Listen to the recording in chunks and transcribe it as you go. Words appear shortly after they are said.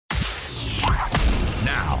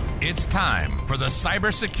Now, it's time for the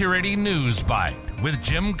Cybersecurity News Bite with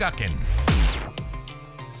Jim Guckin.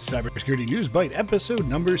 Cybersecurity News Bite, episode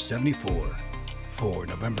number 74, for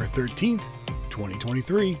November 13th,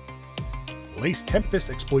 2023. Lace Tempest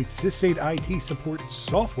exploits CISA IT support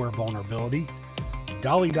software vulnerability.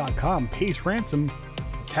 Dolly.com pays ransom.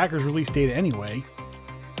 Attackers release data anyway.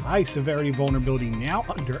 High severity vulnerability now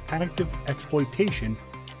under active exploitation.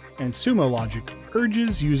 And Sumo Logic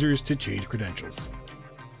urges users to change credentials.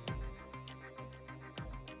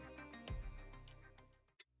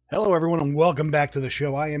 Hello everyone and welcome back to the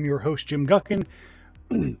show. I am your host Jim Guckin,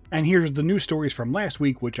 and here's the news stories from last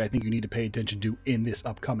week, which I think you need to pay attention to in this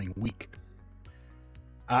upcoming week.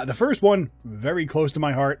 The first one, very close to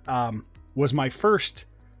my heart, was my first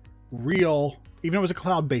real, even though it was a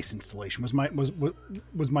cloud-based installation, was my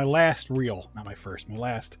last real, not my first, my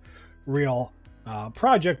last real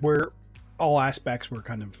project where all aspects were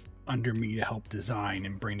kind of under me to help design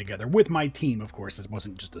and bring together with my team. Of course, this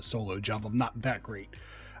wasn't just a solo job. I'm not that great.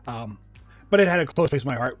 But it had a close place in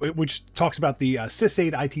my heart, which talks about the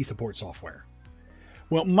CISA IT support software.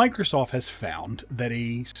 Well, Microsoft has found that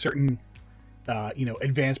a certain,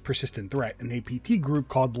 advanced persistent threat, an APT group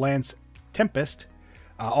called Lace Tempest,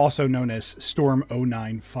 also known as Storm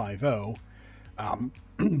 0950,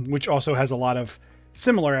 which also has a lot of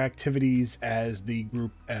similar activities as the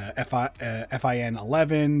group FIN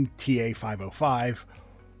 11, TA 505,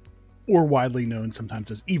 or widely known sometimes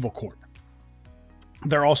as Evil Corp.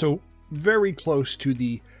 They're also very close to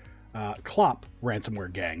the Clop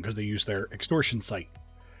ransomware gang because they use their extortion site.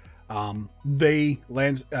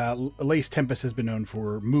 Lace Tempest has been known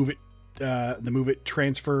for the Move It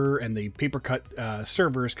transfer and the Papercut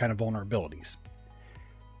servers kind of vulnerabilities.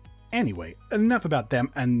 Anyway, enough about them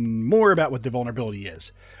and more about what the vulnerability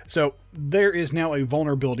is. So there is now a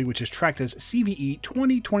vulnerability which is tracked as CVE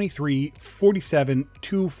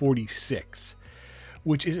 2023-47-246,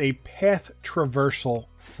 which is a path traversal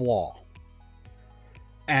flaw.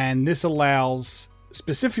 And this allows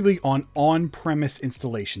specifically on on-premise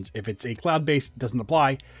installations. If it's a cloud-based, it doesn't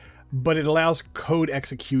apply, but it allows code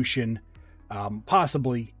execution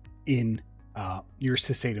possibly in your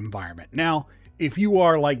SysAid environment. Now, if you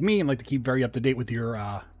are like me and like to keep very up to date with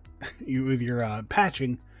your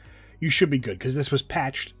patching, you should be good because this was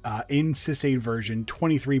patched in SysAid version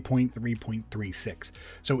 23.3.36.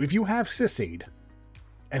 So if you have SysAid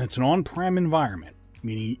and it's an on-prem environment,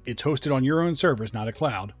 meaning it's hosted on your own servers, not a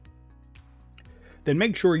cloud, then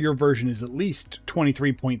make sure your version is at least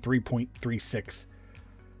 23.3.36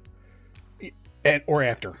 or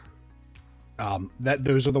after.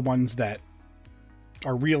 Those are the ones that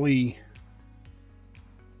are really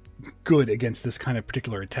good against this kind of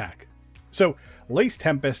particular attack. So Lace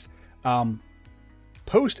Tempest,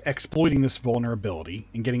 post exploiting this vulnerability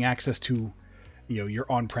and getting access to your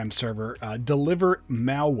on-prem server, deliver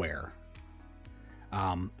malware,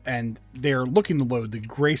 and they're looking to load the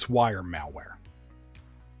GraceWire malware.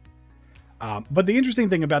 But the interesting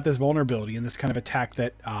thing about this vulnerability and this kind of attack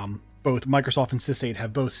that both Microsoft and SysAid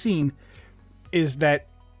have both seen is that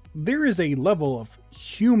there is a level of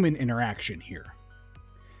human interaction here.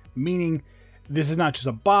 Meaning, this is not just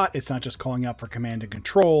a bot, it's not just calling out for command and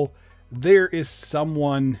control. There is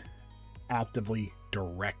someone actively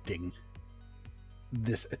directing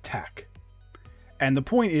this attack. And the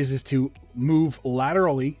point is to move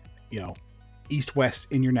laterally,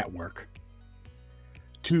 east-west in your network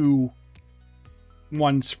to,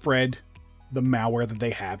 one, spread the malware that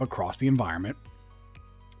they have across the environment.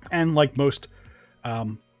 And like most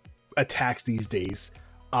attacks these days,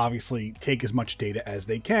 obviously take as much data as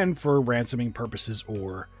they can for ransoming purposes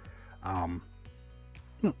or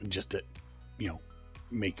just to,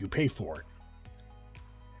 make you pay for it.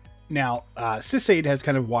 Now, SysAid has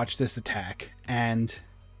kind of watched this attack, and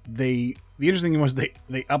the interesting thing was they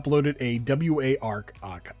uploaded a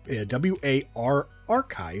WAR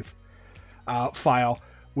archive file,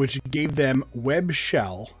 which gave them web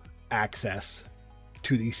shell access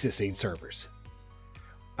to the SysAid servers.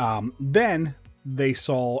 Then they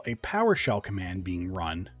saw a PowerShell command being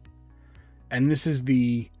run, and this is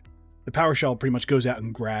the PowerShell pretty much goes out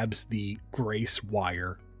and grabs the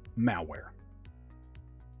GraceWire malware.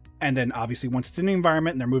 And then obviously once it's in the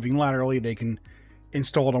environment and they're moving laterally, they can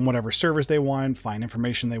install it on whatever servers they want, find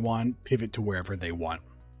information they want, pivot to wherever they want.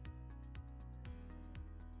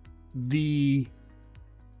 The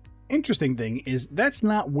interesting thing is that's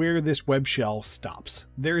not where this web shell stops.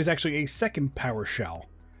 There is actually a second PowerShell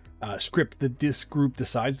script that this group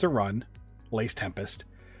decides to run, Lace Tempest,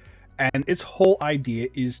 and its whole idea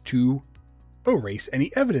is to erase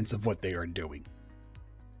any evidence of what they are doing.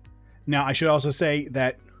 Now, I should also say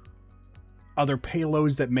that other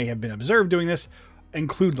payloads that may have been observed doing this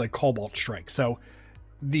include like Cobalt Strike. So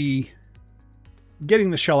the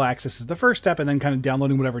getting the shell access is the first step, and then kind of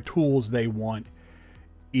downloading whatever tools they want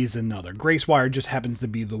is another. Gracewire just happens to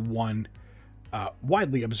be the one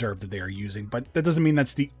widely observed that they are using, but that doesn't mean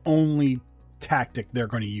that's the only tactic they're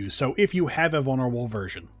going to use. So if you have a vulnerable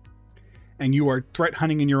version and you are threat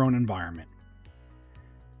hunting in your own environment,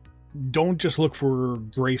 don't just look for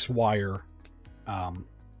Gracewire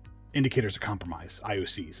indicators of compromise,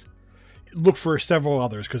 IOCs. Look for several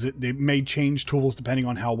others, because they may change tools depending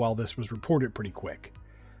on how well this was reported pretty quick.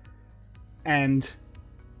 And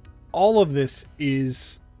all of this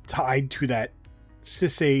is tied to that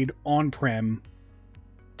CISA on-prem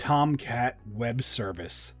Tomcat web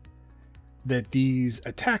service that these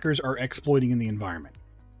attackers are exploiting in the environment.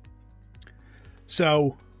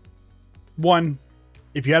 So, one,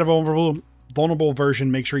 if you had a vulnerable version,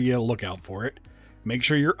 make sure you look out for it. Make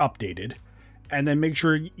sure you're updated. And then make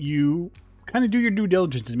sure you kind of do your due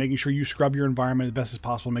diligence in making sure you scrub your environment as best as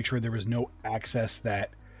possible. Make sure there was no access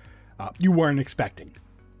that you weren't expecting.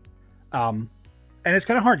 And it's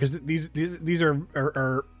kind of hard because these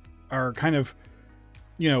are kind of,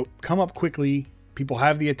 come up quickly. People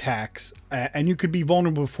have the attacks, and you could be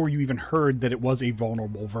vulnerable before you even heard that it was a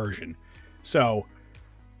vulnerable version. So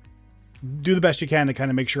do the best you can to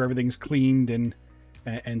kind of make sure everything's cleaned and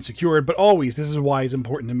secured. But always, this is why it's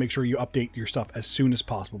important to make sure you update your stuff as soon as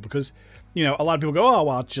possible, because, a lot of people go, oh,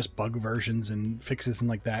 well, it's just bug versions and fixes and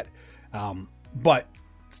like that. But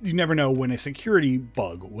you never know when a security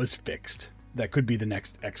bug was fixed. That could be the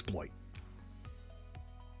next exploit.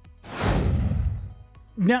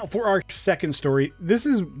 Now, for our second story, this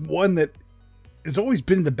is one that has always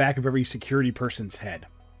been in the back of every security person's head.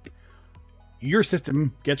 Your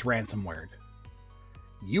system gets ransomwared.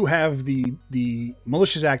 You have the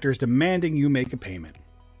malicious actors demanding you make a payment.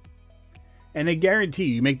 And they guarantee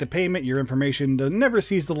you make the payment, your information never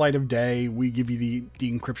sees the light of day. We give you the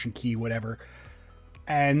encryption key, whatever.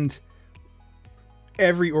 And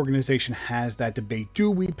every organization has that debate.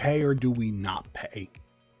 Do we pay or do we not pay?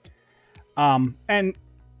 And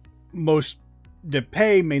most that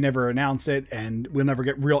pay may never announce it, and we'll never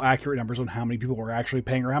get real accurate numbers on how many people are actually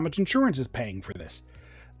paying or how much insurance is paying for this.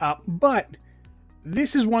 But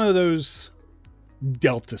this is one of those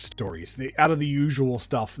Delta stories, out of the usual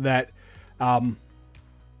stuff that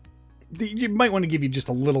you might want to give you just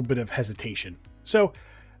a little bit of hesitation. So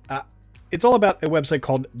it's all about a website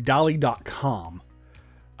called Dolly.com,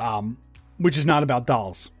 which is not about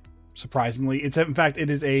dolls. Surprisingly, in fact, it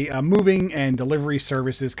is a moving and delivery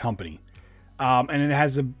services company. And it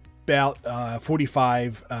has about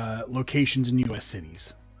 45 locations in U.S.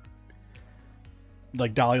 cities.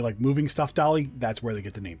 Like Dolly, like moving stuff Dolly, that's where they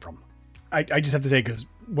get the name from. I just have to say, because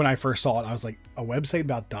when I first saw it, I was like, a website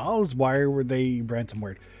about dolls? Why were they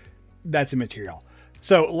ransomware? That's immaterial.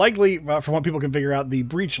 So likely, from what people can figure out, the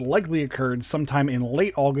breach likely occurred sometime in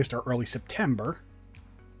late August or early September.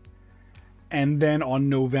 And then on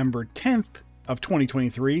November 10th of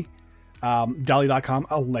 2023, Dolly.com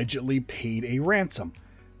allegedly paid a ransom.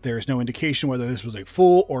 There is no indication whether this was a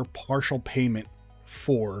full or partial payment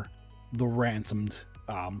for the ransomed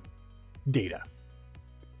data.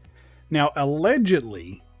 Now,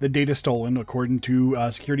 allegedly, the data stolen, according to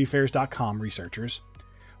securityaffairs.com researchers,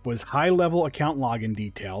 was high-level account login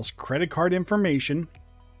details, credit card information.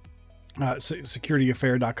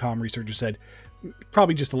 Securityaffair.com researchers said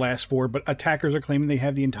probably just the last four, but attackers are claiming they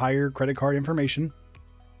have the entire credit card information,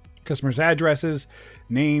 customers' addresses,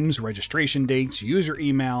 names, registration dates, user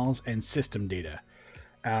emails, and system data,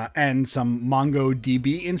 and some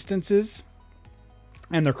MongoDB instances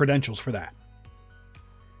and their credentials for that.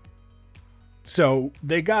 So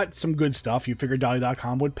they got some good stuff. You figured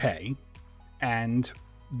Dolly.com would pay, and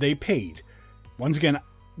they paid. Once again,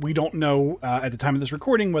 we don't know at the time of this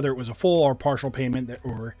recording whether it was a full or partial payment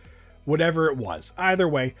or whatever it was. Either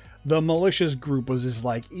way, the malicious group was just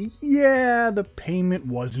like, yeah, the payment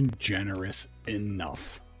wasn't generous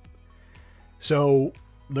enough. So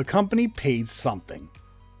the company paid something.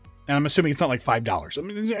 And I'm assuming it's not like $5. I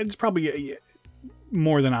mean, it's probably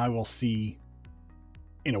more than I will see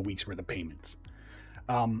in a week's worth of payments.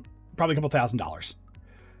 Probably a couple $1,000s.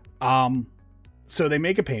 So they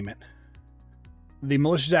make a payment. The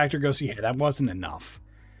malicious actor goes, yeah, that wasn't enough.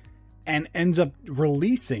 And ends up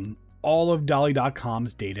releasing all of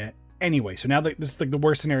Dolly.com's data anyway. So now this is like the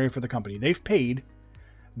worst scenario for the company. They've paid,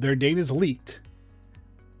 their data's leaked,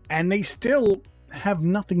 and they still have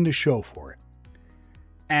nothing to show for it.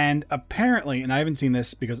 And apparently, and I haven't seen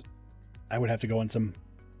this because I would have to go on some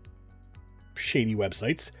shady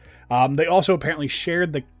websites. They also apparently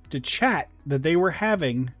shared the chat that they were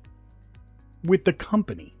having with the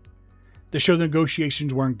company to show the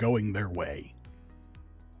negotiations weren't going their way.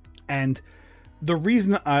 And the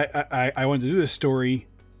reason I wanted to do this story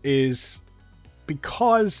is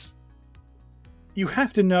because you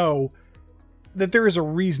have to know that there is a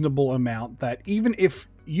reasonable amount that even if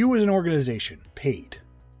you as an organization paid,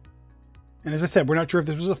 and as I said, we're not sure if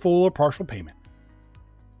this was a full or partial payment,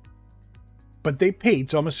 but they paid,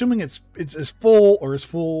 so I'm assuming it's as full or as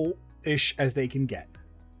full-ish as they can get.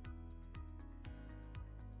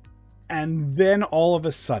 And then all of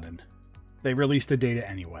a sudden, they release the data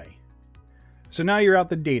anyway. So now you're out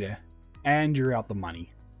the data, and you're out the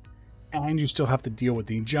money, and you still have to deal with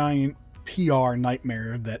the giant PR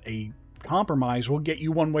nightmare that a compromise will get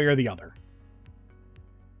you one way or the other.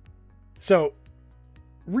 So,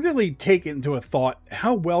 really take into a thought,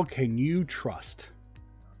 how well can you trust,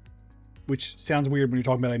 which sounds weird when you're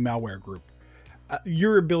talking about a malware group,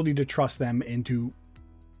 your ability to trust them into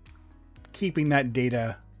keeping that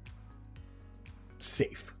data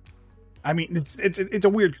safe. I mean, it's a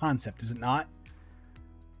weird concept, is it not?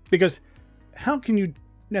 Because how can you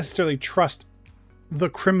necessarily trust the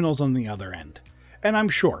criminals on the other end? And I'm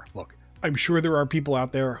sure there are people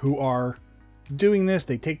out there who are doing this.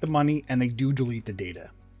 They take the money and they do delete the data.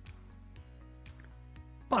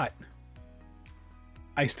 But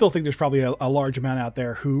I still think there's probably a large amount out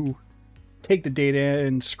there who take the data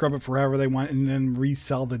and scrub it for however they want and then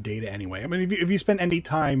resell the data anyway. I mean, if you spend any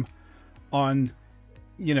time on,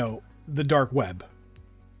 the dark web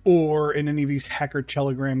or in any of these hacker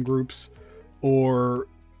telegram groups or,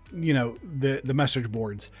 the message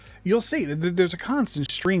boards, you'll see that there's a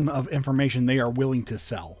constant stream of information they are willing to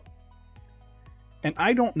sell. And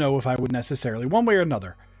I don't know if I would necessarily, one way or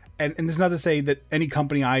another, and this is not to say that any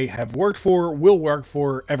company I have worked for, will work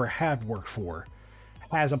for, ever have worked for,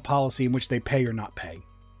 has a policy in which they pay or not pay.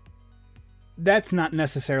 That's not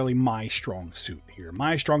necessarily my strong suit here.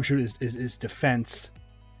 My strong suit is defense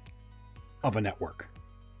of a network.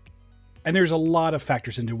 And there's a lot of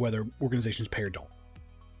factors into whether organizations pay or don't.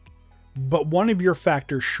 But one of your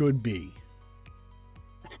factors should be,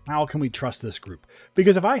 how can we trust this group?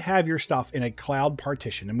 Because if I have your stuff in a cloud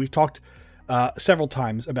partition, and we've talked several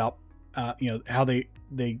times about how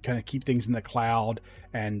they kind of keep things in the cloud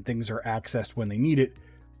and things are accessed when they need it,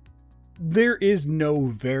 there is no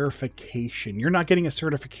verification. You're not getting a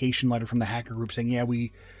certification letter from the hacker group saying, yeah,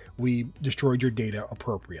 we destroyed your data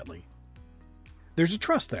appropriately. There's a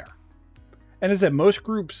trust there. And as I said, most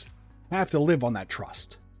groups have to live on that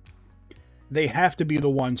trust. They have to be the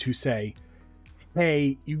ones who say,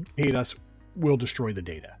 hey, you paid us, we'll destroy the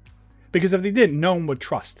data. Because if they didn't, no one would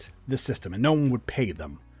trust the system and no one would pay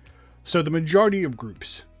them. So the majority of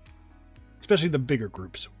groups, especially the bigger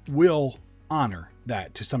groups, will honor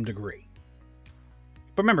that to some degree.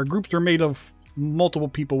 But remember, groups are made of multiple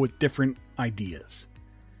people with different ideas.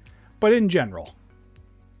 But in general,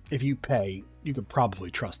 if you pay, you could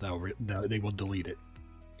probably trust that they will delete it.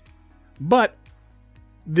 But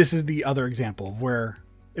this is the other example of where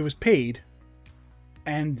it was paid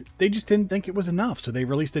and they just didn't think it was enough. So they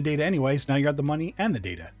released the data anyway. So now you got the money and the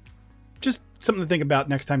data. Just something to think about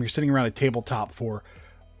next time you're sitting around a tabletop or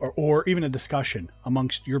even a discussion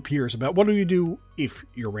amongst your peers about what do you do if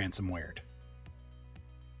you're ransomwared?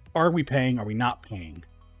 Are we paying? Are we not paying?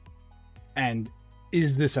 And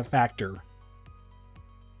is this a factor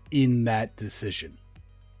in that decision?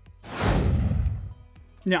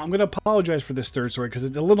 Now, I'm going to apologize for this third story because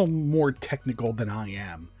it's a little more technical than I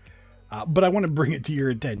am. But I want to bring it to your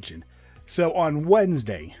attention. So on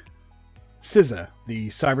Wednesday, CISA, the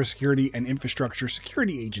Cybersecurity and Infrastructure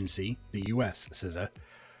Security Agency, the US CISA,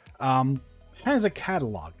 has a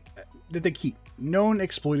catalog that they keep, known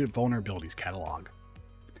exploited vulnerabilities catalog.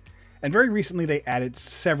 And very recently they added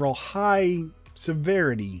several high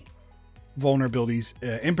severity vulnerabilities,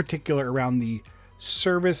 in particular around the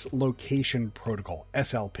Service Location Protocol,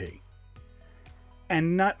 SLP.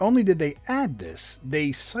 And not only did they add this,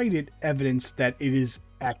 they cited evidence that it is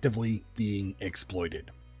actively being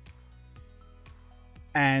exploited.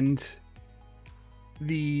 And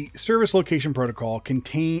the Service Location Protocol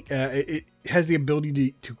it has the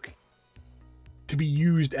ability to be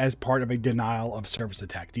used as part of a denial of service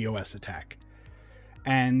attack, DOS attack.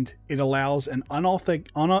 And it allows an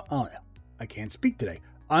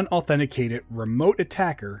unauthenticated remote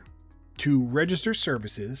attacker to register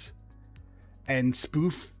services and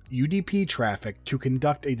spoof UDP traffic to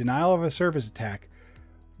conduct a denial of a service attack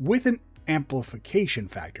with an amplification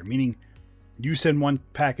factor, meaning you send one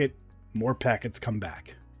packet, more packets come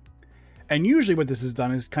back. And usually what this is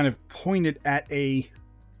done is kind of pointed at a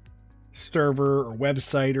server or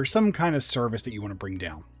website or some kind of service that you want to bring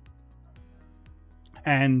down.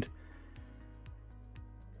 And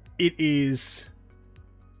it is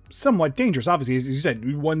somewhat dangerous. Obviously, as you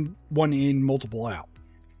said, one in, multiple out.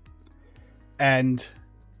 And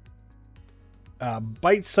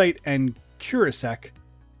ByteSight and Curisec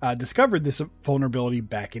discovered this vulnerability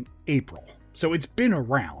back in April. So it's been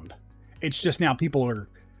around. It's just now people are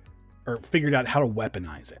figured out how to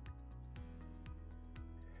weaponize it.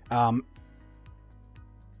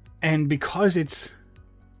 And because it's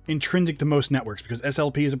intrinsic to most networks, because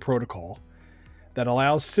SLP is a protocol that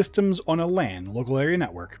allows systems on a LAN, local area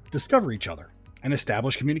network, discover each other and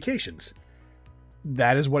establish communications.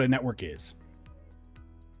 That is what a network is.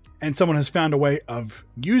 And someone has found a way of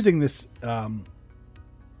using this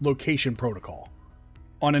location protocol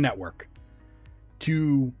on a network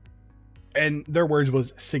to, and their words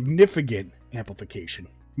was significant amplification,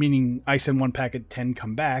 meaning I send one packet, 10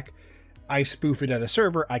 come back, I spoof it at a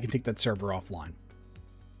server, I can take that server offline.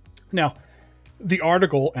 Now, the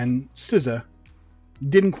article and CISA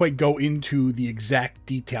didn't quite go into the exact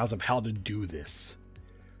details of how to do this.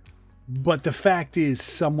 But the fact is,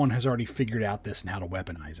 someone has already figured out this and how to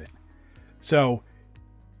weaponize it. So,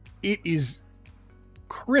 it is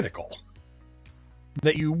critical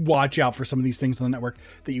that you watch out for some of these things on the network,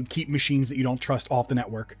 that you keep machines that you don't trust off the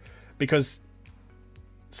network, because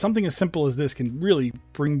something as simple as this can really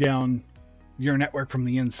bring down your network from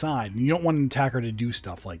the inside, and you don't want an attacker to do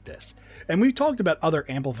stuff like this. And we've talked about other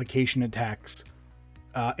amplification attacks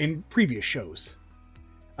in previous shows.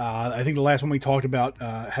 I think the last one we talked about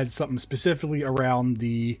had something specifically around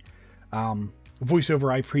the voice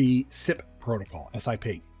over IP SIP protocol,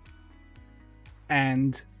 SIP.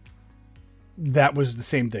 And that was the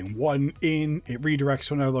same thing. One in, it redirects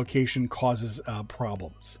to another location, causes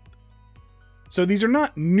problems. So these are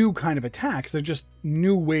not new kind of attacks. They're just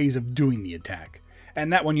new ways of doing the attack.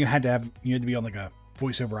 And that one you had to be on like a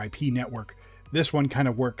voice over IP network. This one kind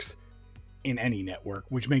of works in any network,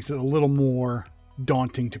 which makes it a little more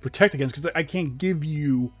daunting to protect against, because I can't give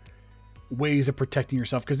you ways of protecting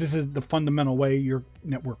yourself, because this is the fundamental way your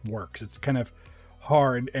network works. It's kind of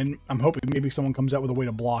hard, and I'm hoping maybe someone comes out with a way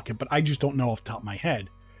to block it, but I just don't know off the top of my head.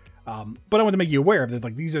 But I want to make you aware of that.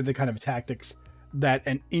 Like, these are the kind of tactics that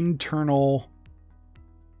an internal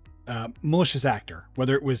malicious actor,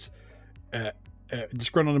 whether it was a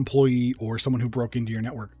disgruntled employee or someone who broke into your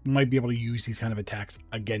network, might be able to use these kind of attacks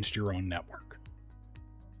against your own network.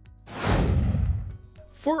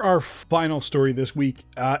 For our final story this week,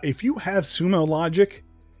 if you have Sumo Logic,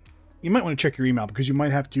 you might want to check your email, because you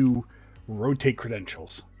might have to rotate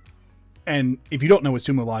credentials. And if you don't know what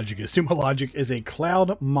Sumo Logic is a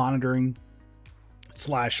cloud monitoring /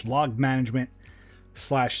 log management /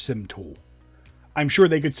 SIM tool. I'm sure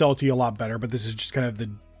they could sell it to you a lot better, but this is just kind of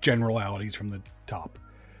the generalities from the top.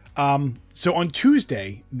 So on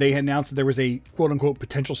Tuesday, they announced that there was a quote unquote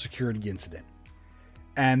potential security incident.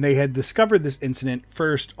 And they had discovered this incident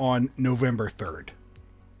first on November 3rd.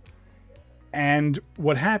 And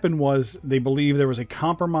what happened was, they believe there was a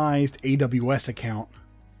compromised AWS account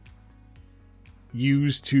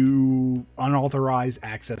used to unauthorized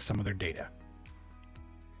access some of their data.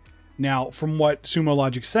 Now, from what Sumo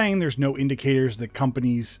Logic's saying, there's no indicators that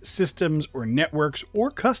companies' systems or networks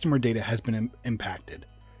or customer data has been impacted.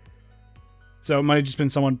 So it might have just been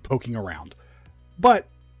someone poking around. But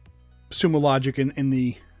Sumo Logic, in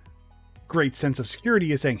the great sense of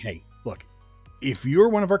security, is saying, hey, look, if you're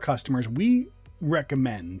one of our customers, we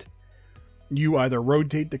recommend you either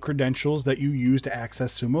rotate the credentials that you use to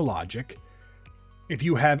access Sumo Logic. If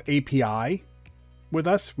you have API with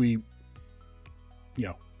us, we,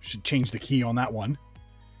 should change the key on that one.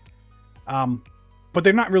 But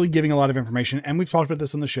they're not really giving a lot of information. And we've talked about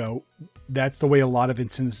this on the show. That's the way a lot of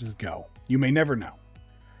incidences go. You may never know.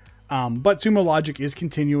 But Sumo Logic is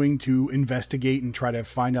continuing to investigate and try to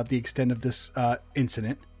find out the extent of this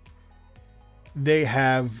incident. They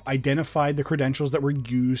have identified the credentials that were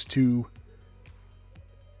used to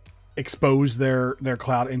expose their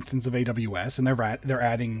cloud instance of AWS, and they're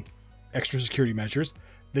adding extra security measures.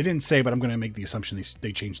 They didn't say, but I'm going to make the assumption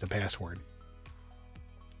they changed the password.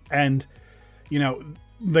 And,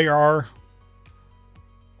 they are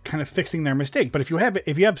kind of fixing their mistake. But if you have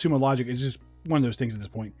Sumo Logic, it's just one of those things at this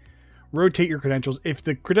point. Rotate your credentials. If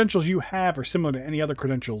the credentials you have are similar to any other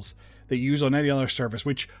credentials that you use on any other service,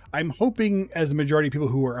 which I'm hoping, as the majority of people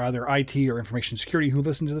who are either IT or information security who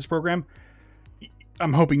listen to this program,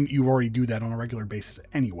 I'm hoping you already do that on a regular basis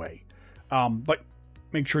anyway. But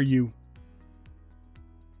make sure you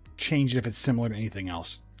change it if it's similar to anything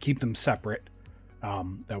else. Keep them separate.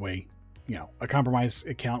 That way, a compromised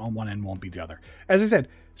account on one end won't be the other. As I said,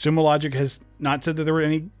 Sumo Logic has not said that there were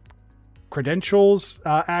any credentials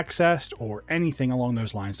accessed or anything along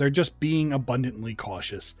those lines. They're just being abundantly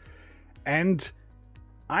cautious. And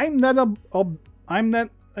I'm that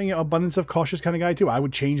abundance of cautious kind of guy too. I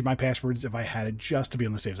would change my passwords if I had it, just to be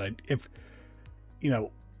on the safe side. If,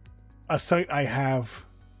 a site I have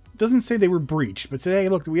doesn't say they were breached, but say, hey,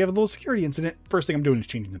 look, we have a little security incident. First thing I'm doing is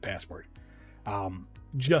changing the password,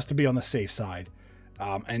 just to be on the safe side,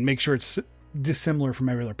 and make sure it's dissimilar from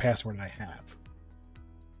every other password I have.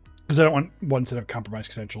 Because I don't want one set of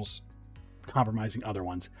compromised credentials compromising other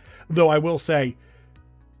ones. Though I will say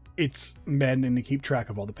it's maddening to keep track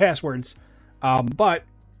of all the passwords. But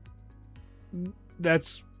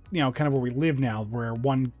that's, kind of where we live now, where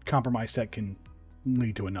one compromised set can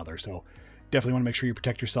lead to another. So definitely want to make sure you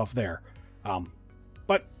protect yourself there.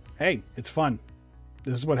 But hey, it's fun.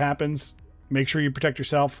 This is what happens. Make sure you protect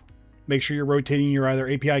yourself. Make sure you're rotating your either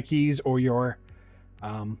API keys or your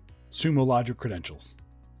Sumo Logic credentials.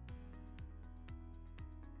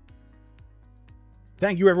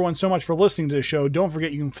 Thank you everyone so much for listening to the show. Don't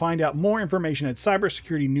forget, you can find out more information at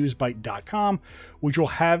cybersecurity.newsbite.com, which will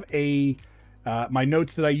have my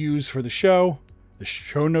notes that I use for the show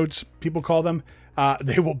notes, people call them.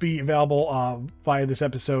 They will be available via this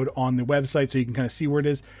episode on the website, so you can kind of see where it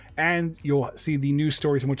is. And you'll see the news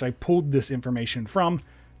stories in which I pulled this information from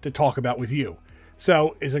to talk about with you.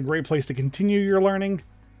 So it's a great place to continue your learning.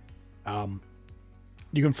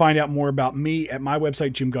 You can find out more about me at my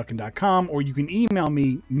website, jimguckin.com, or you can email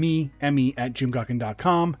me,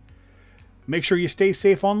 me@jimguckin.com. Make sure you stay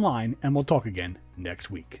safe online, and we'll talk again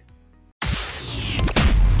next week.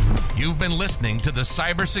 You've been listening to the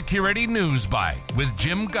Cybersecurity News Bite with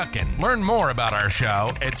Jim Guckin. Learn more about our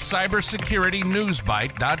show at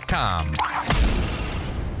cybersecurity.newsbite.com.